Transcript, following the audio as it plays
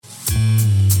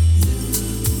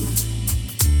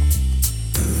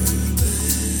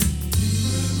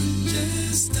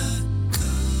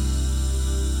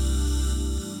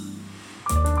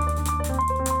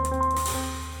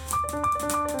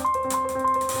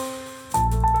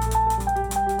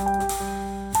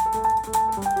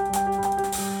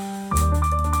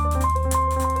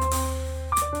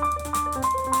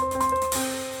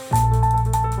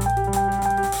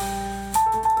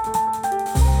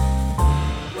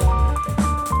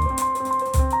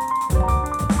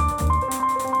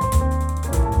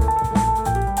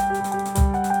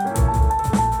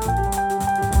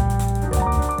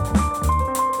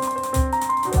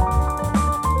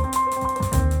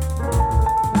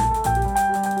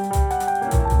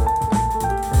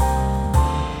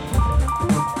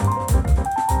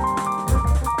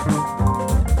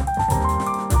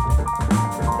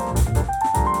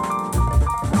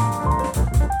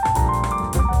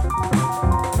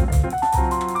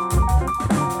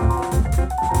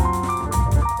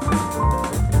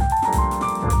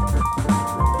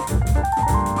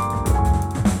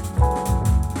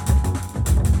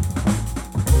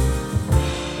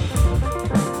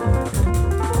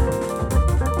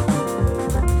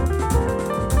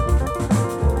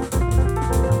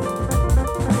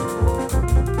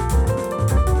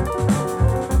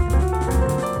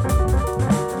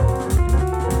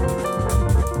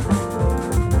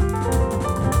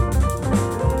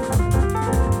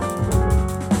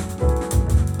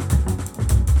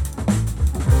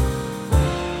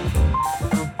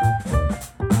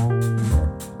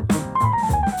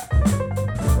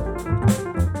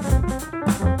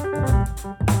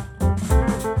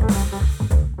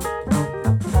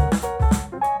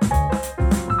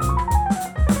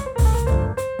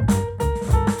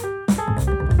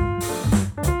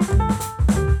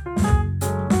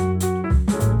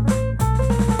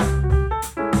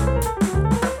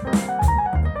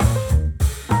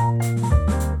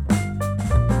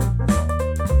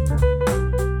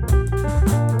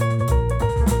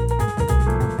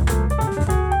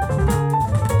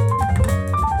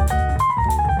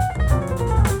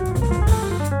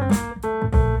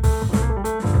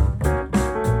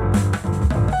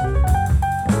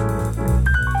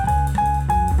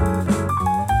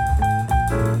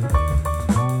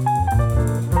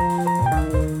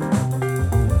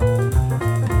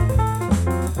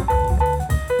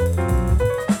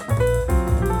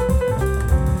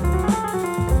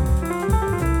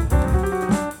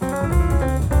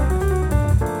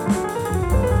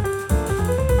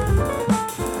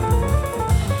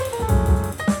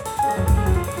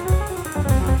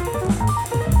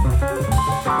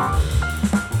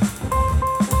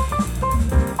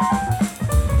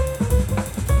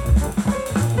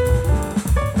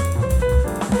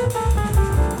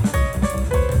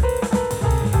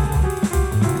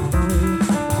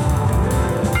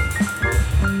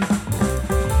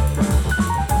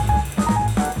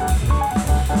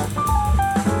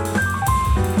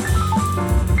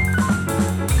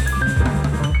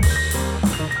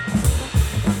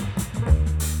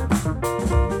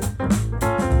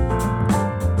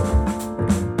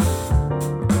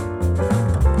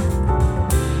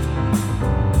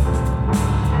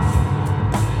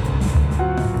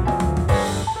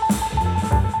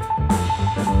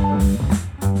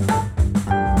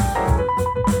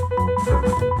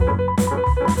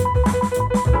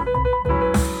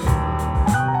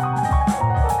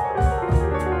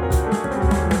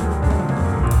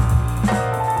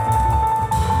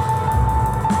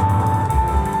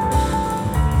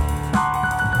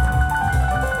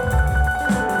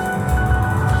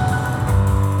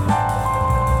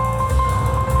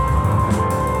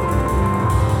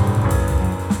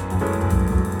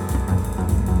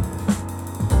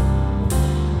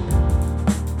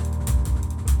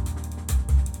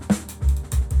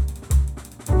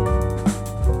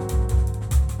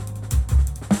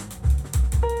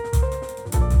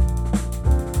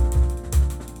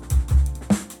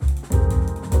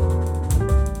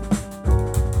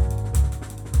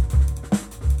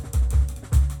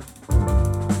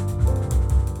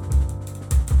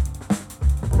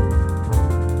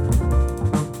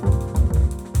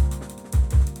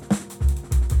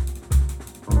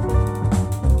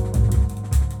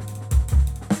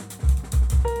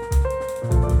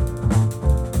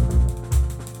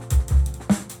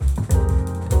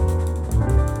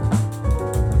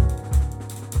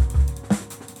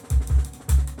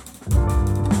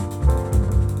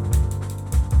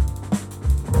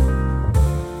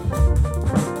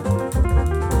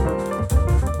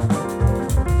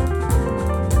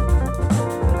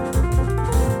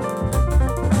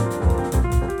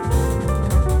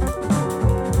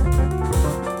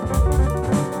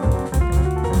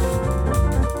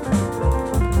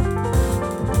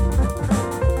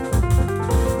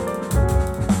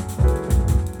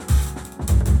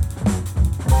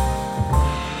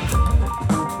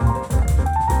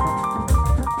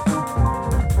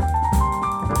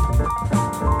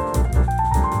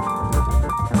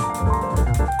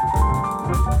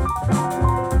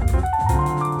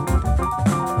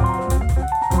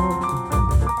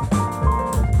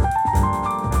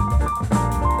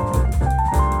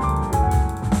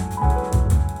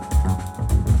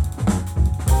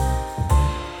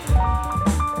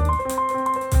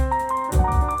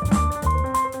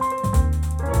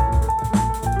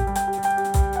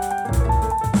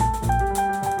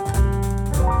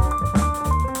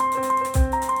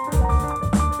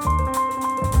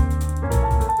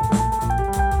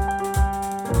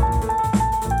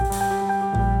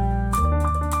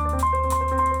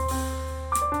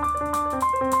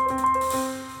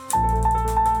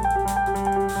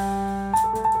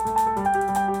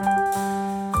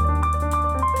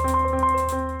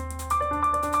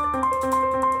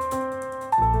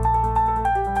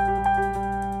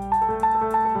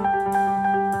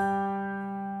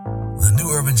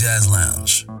Jazz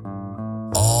Lounge.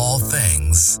 All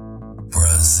things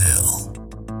Brazil.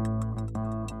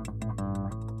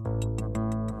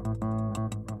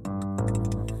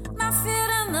 Na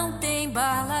feira não tem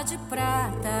bala de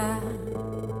prata.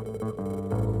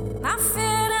 Na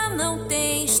feira não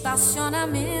tem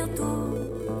estacionamento.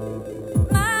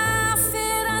 Na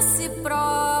feira se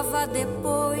prova,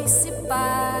 depois se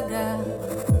paga.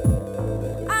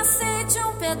 Aceite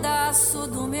um pedaço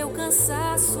do meu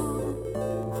cansaço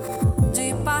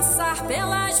de passar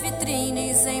pelas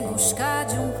vitrines em busca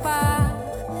de um par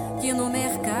que no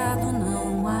mercado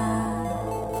não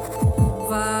há.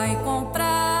 Vai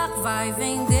comprar, vai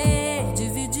vender,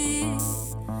 dividir,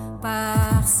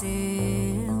 parcelar.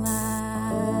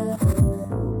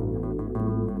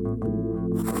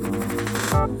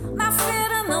 Na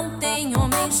feira não tem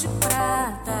homens de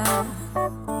prata.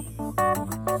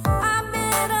 À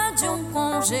beira de um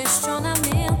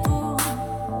congestionamento.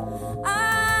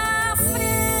 A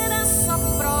freira só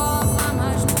prova,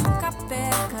 mas nunca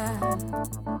peca.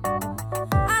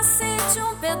 Aceite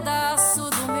um pedaço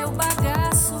do meu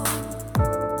bagaço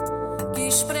que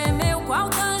espremeu qual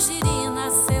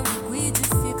tangerina seu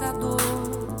liquidificador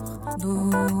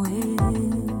doer.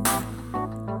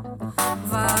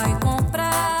 Vai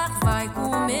comprar, vai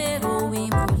comer ou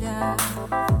embrulhar.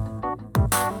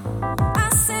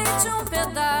 Aceite um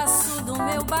pedaço do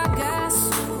meu bagaço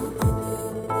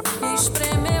que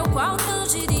espremeu qual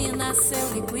tangerina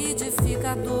seu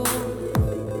liquidificador.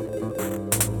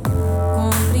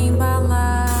 Compre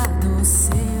embalado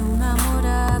seu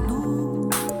namorado,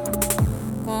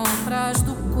 compras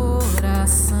do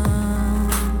coração.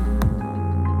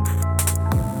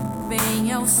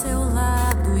 Bem ao seu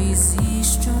lado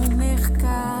existe um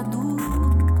mercado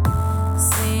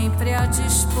sempre à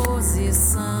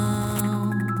disposição.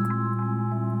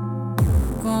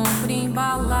 Compre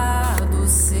embalado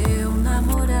seu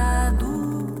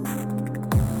namorado,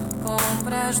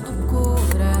 compras do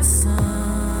coração.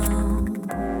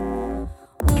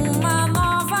 Uma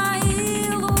nova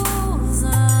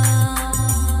ilusão.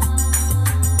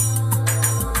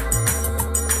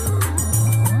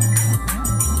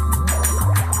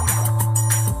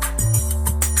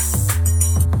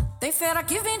 Tem feira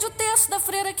que vende o terço da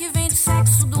freira, que vende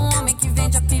sexo do homem, que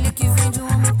vende a pilha, que vende o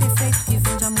homem perfeito, que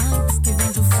vende a mãe, que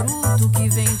vende o fruto, que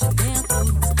vende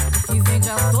dentro, que vende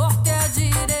a torta e a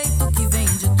direito, que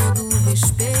vende todo o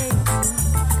respeito,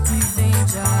 que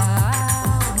vende a alma.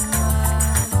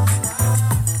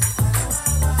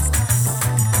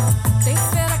 Tem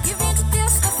feira que vende o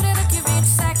terço da freira, que vende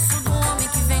sexo do homem,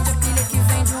 que vende a pilha, que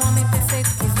vende o homem perfeito,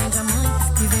 que vende a mãe,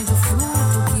 que vende o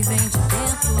fruto, que vende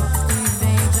dentro, que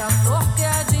vende a torta e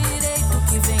a direito,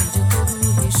 que vende todo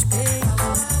o respeito,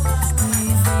 que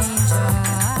vende a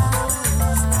alma.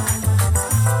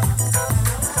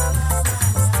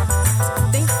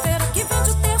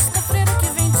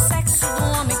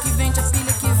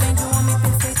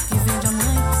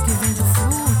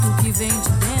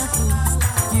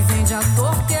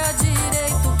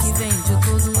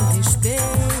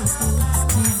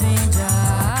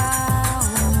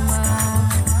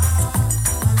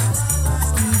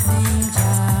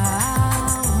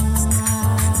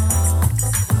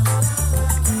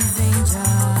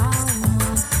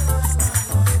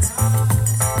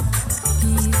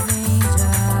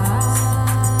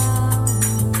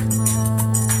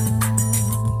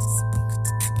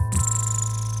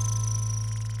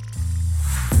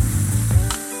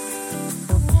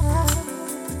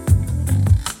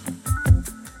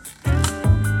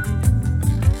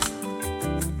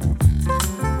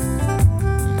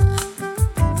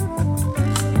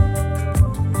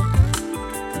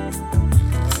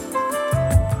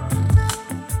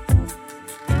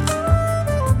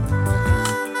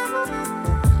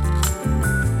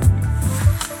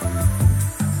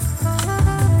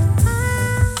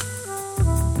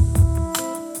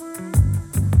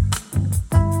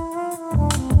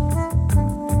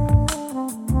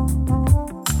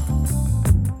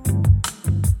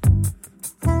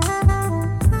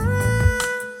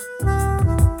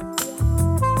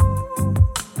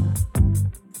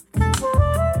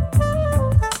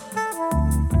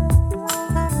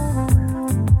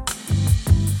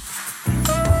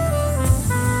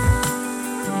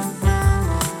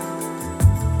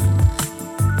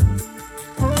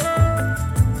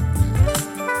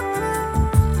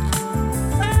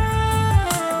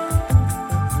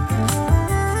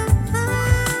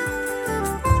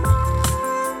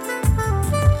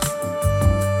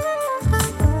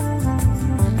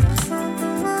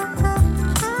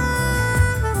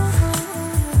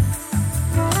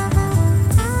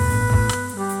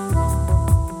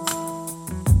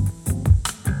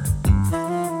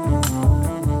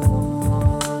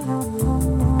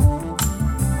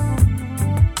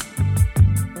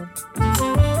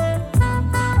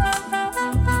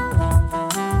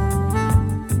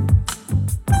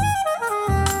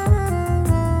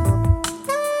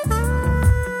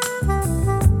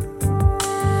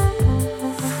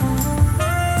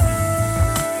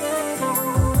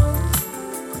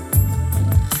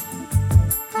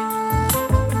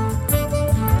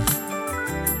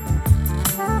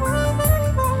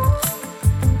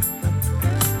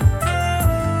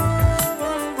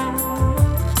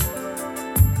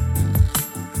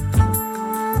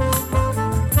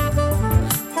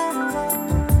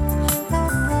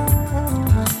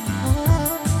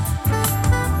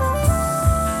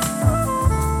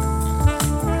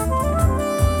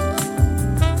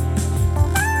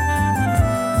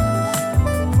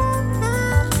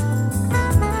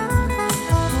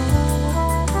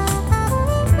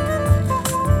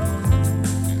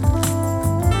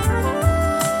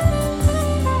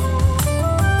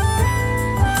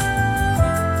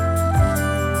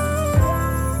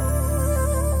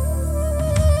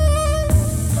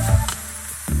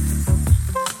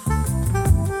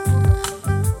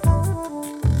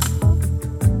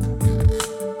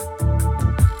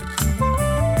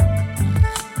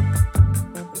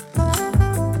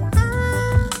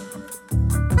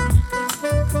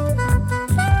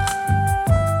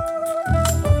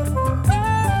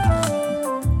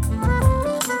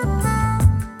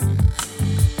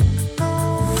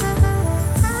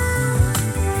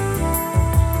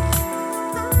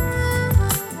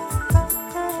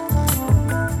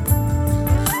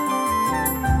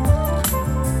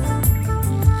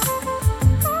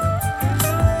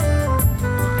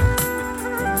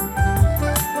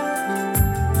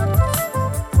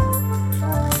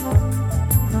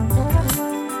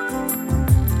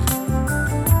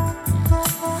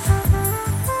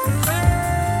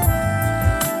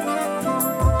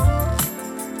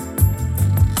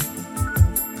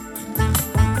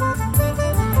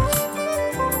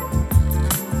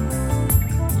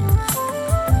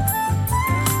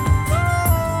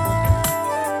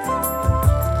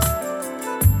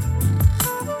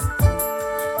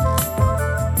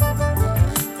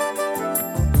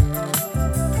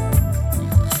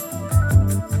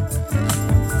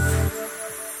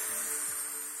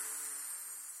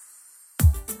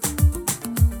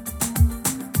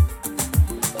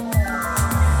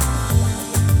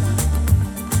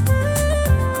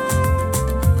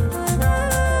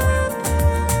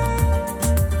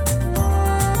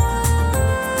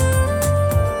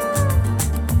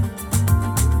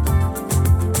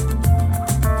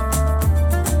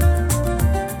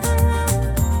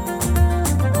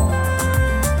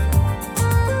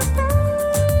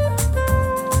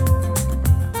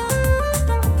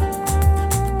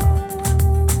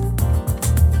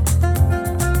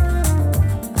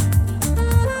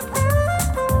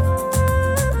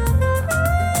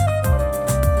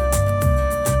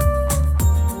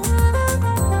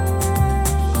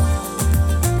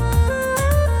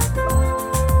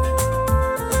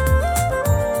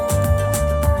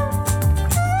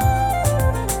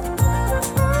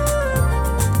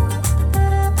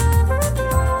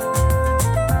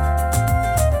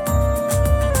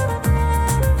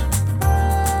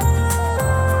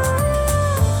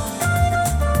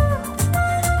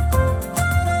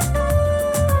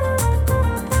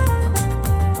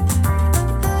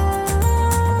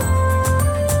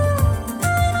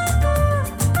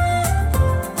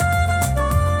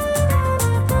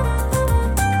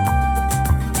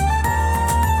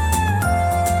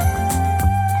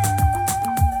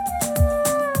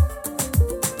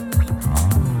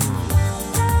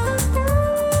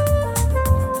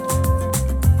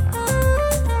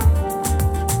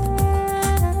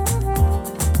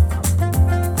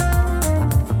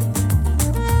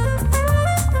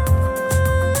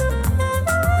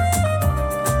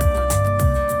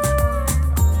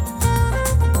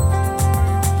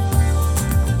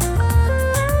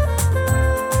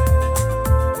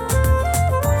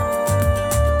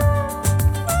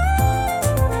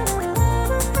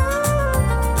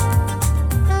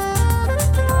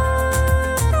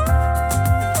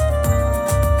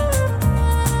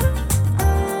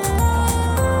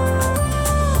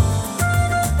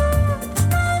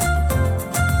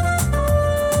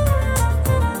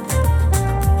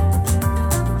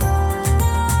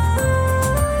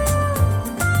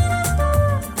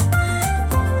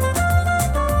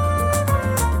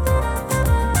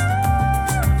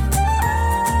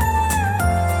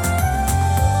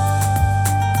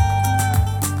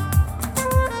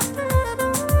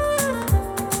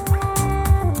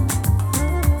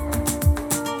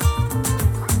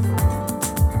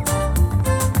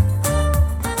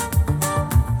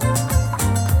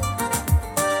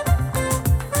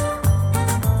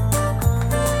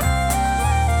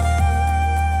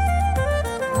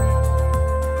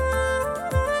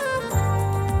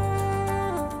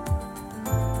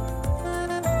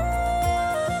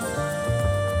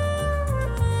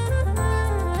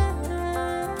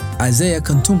 Isaiah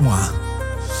Katumwa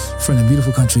from the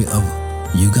beautiful country of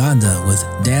Uganda with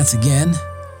Dance Again.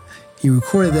 He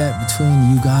recorded that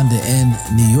between Uganda and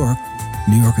New York.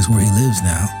 New York is where he lives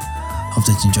now. Hope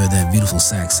that you enjoyed that beautiful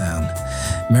sax sound.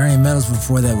 Marion Meadows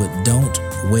before that with Don't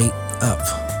Wait Up.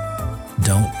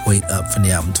 Don't Wait Up from the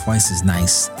album Twice as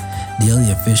Nice.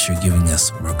 Delia Fischer giving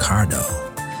us Ricardo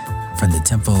from the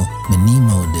Tempo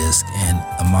Minimo disc, and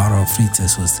Amaro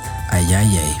Freitas was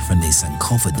Ayaye from the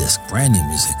Sankofa disc. Brand new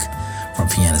music from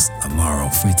pianist Amaro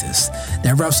Freitas.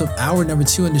 That wraps up hour number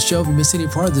 2 in the show. If you missed any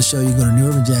part of the show, you go to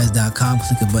newurbanjazz.com,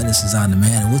 click the button that says On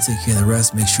Demand, and we'll take care of the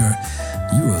rest. Make sure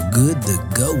you are good to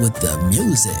go with the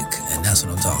music, and that's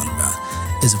what I'm talking about.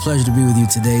 It's a pleasure to be with you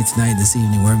today, tonight, this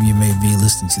evening, wherever you may be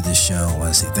listening to this show. I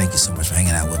want to say thank you so much for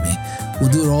hanging out with me.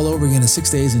 We'll do it all over again in 6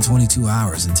 days and 22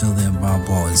 hours. Until then, Bob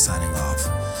Ball is signing off.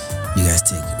 You guys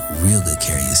take real good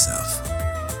care of yourself.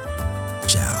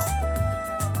 Ciao.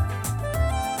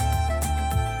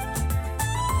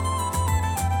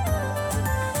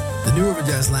 The New Urban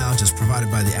Jazz Lounge is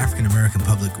provided by the African American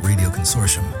Public Radio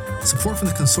Consortium. Support from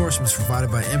the consortium is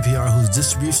provided by NPR, whose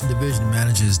distribution division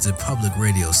manages the public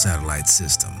radio satellite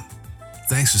system.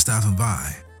 Thanks for stopping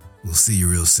by. We'll see you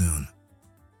real soon.